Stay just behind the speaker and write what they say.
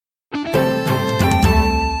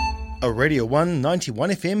A Radio 1 91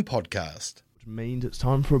 FM podcast. Which means it's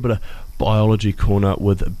time for a bit of Biology Corner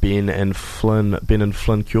with Ben and Flynn. Ben and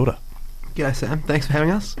Flynn, kia ora. G'day Sam, thanks for having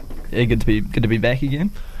us. Yeah, good to be back again.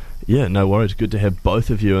 Yeah, no worries. Good to have both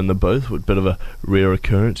of you in the booth. A bit of a rare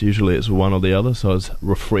occurrence. Usually it's one or the other, so it's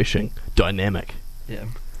refreshing, dynamic. Yeah,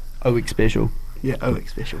 week special. Yeah, week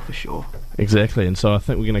special for sure. Exactly, and so I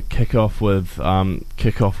think we're going to kick off with an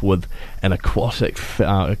aquatic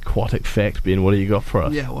fact. Ben, what do you got for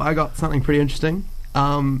us? Yeah, well, I got something pretty interesting.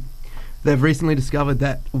 They've recently discovered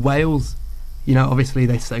that whales, obviously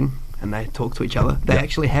they sing and they talk to each other. They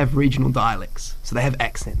actually have regional dialects, so they have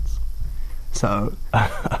accents. So,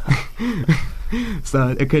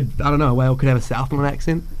 it could, I don't know, a whale could have a Southland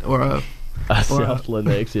accent or a Southland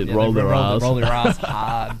accent. Yeah, roll their R's. Roll their R's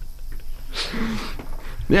hard.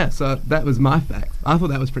 Yeah, so that was my fact. I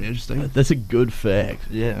thought that was pretty interesting. That's a good fact.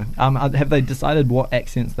 Yeah. Have they decided what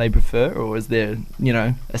accents they prefer, or is there,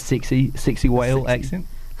 a sexy whale accent?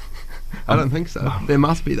 I don't think so. There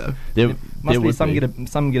must be though. There Must be some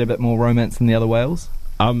get a bit more romance than the other whales.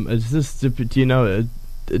 Is this? Do you know?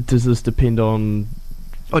 Does this depend on?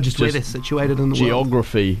 Or just where they're situated in the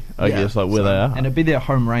geography, world. I guess, like where they are. And it'd be their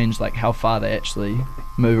home range, like how far they actually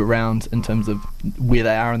move around in terms of where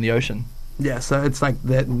they are in the ocean. Yeah, so it's like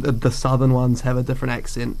the southern ones have a different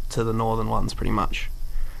accent to the northern ones, pretty much.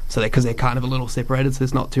 So because they're kind of a little separated, so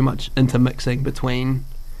there's not too much intermixing between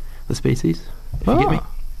the species. If you get me.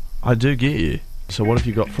 I do get you. So what have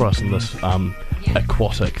you got for us in this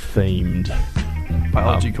aquatic themed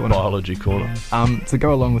Biology Corner. Biology Corner. To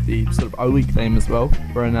go along with the sort of O-Week theme as well,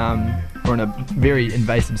 we're in a very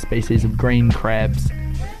invasive species of green crabs.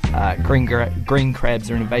 Green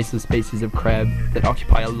crabs are an invasive species of crab that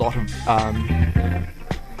occupy a lot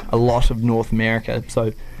of North America.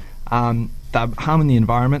 So they're harming the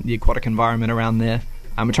environment, the aquatic environment around there.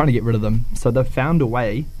 We're trying to get rid of them. So they've found a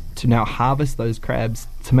way to now harvest those crabs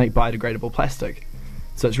to make biodegradable plastic.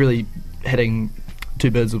 So it's really hitting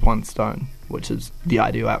two birds with one stone, which is the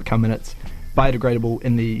ideal outcome, and it's biodegradable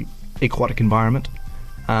in the aquatic environment.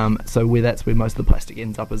 So that's where most of the plastic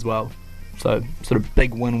ends up as well. So sort of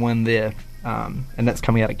big win-win there, and that's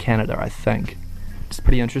coming out of Canada, I think. It's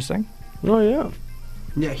pretty interesting. Oh yeah.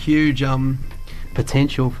 Yeah, huge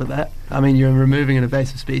potential for that. I mean, you're removing an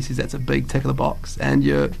invasive species, that's a big tick of the box, and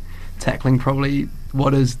you're tackling probably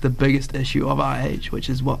what is the biggest issue of our age, which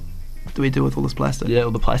is what do we do with all this plastic? Yeah,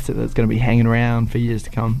 all the plastic that's going to be hanging around for years to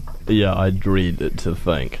come. Yeah, I dread it to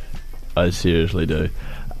think. I seriously do.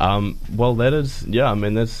 Well, that is, yeah, I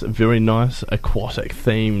mean, that's a very nice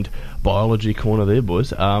aquatic-themed Biology Corner there,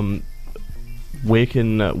 boys. Where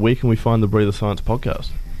can we find the Breathe of Science podcast?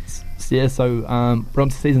 So we're on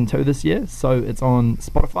to season 2 this year, so it's on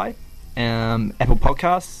Spotify, Apple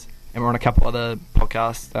Podcasts, and we're on a couple other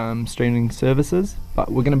podcast streaming services,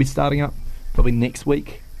 but we're going to be starting up probably next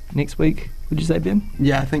week, would you say, Ben?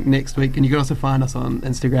 Yeah, I think next week, and you can also find us on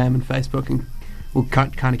Instagram and Facebook, and we'll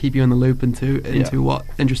kind of keep you in the loop into what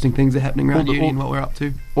interesting things are happening around uni and what we're up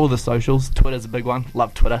to. All the socials. Twitter's a big one.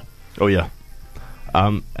 Love Twitter. Oh yeah.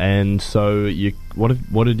 And so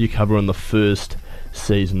what did you cover in the first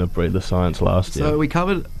season of Breathe the Science last year? So we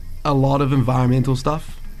covered a lot of environmental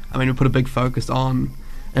stuff. I mean, we put a big focus on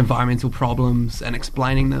environmental problems and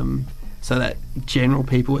explaining them so that general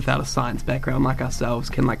people without a science background like ourselves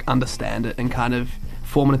can understand it and kind of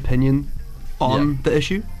form an opinion on the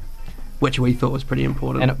issue, which we thought was pretty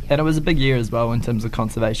important. And it was a big year as well in terms of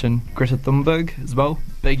conservation. Greta Thunberg as well,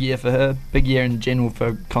 big year for her, big year in general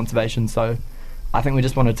for conservation. So I think we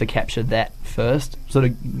just wanted to capture that first, sort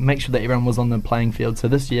of make sure that everyone was on the playing field. So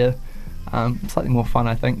this year, slightly more fun,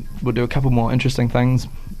 I think. We'll do a couple more interesting things,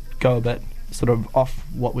 go a bit sort of off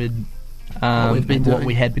what we had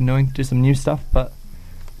been doing, do some new stuff. But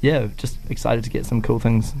yeah, just excited to get some cool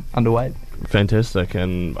things underway. Fantastic,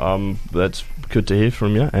 and that's good to hear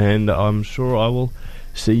from you. And I'm sure I will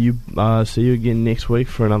see you again next week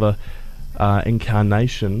for another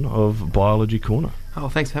incarnation of Biology Corner. Oh,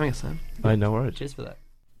 thanks for having us, Sam. Hey, no worries. Cheers for that.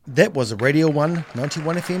 That was a Radio 1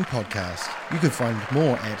 91 FM podcast. You can find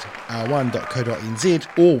more at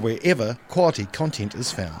r1.co.nz or wherever quality content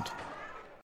is found.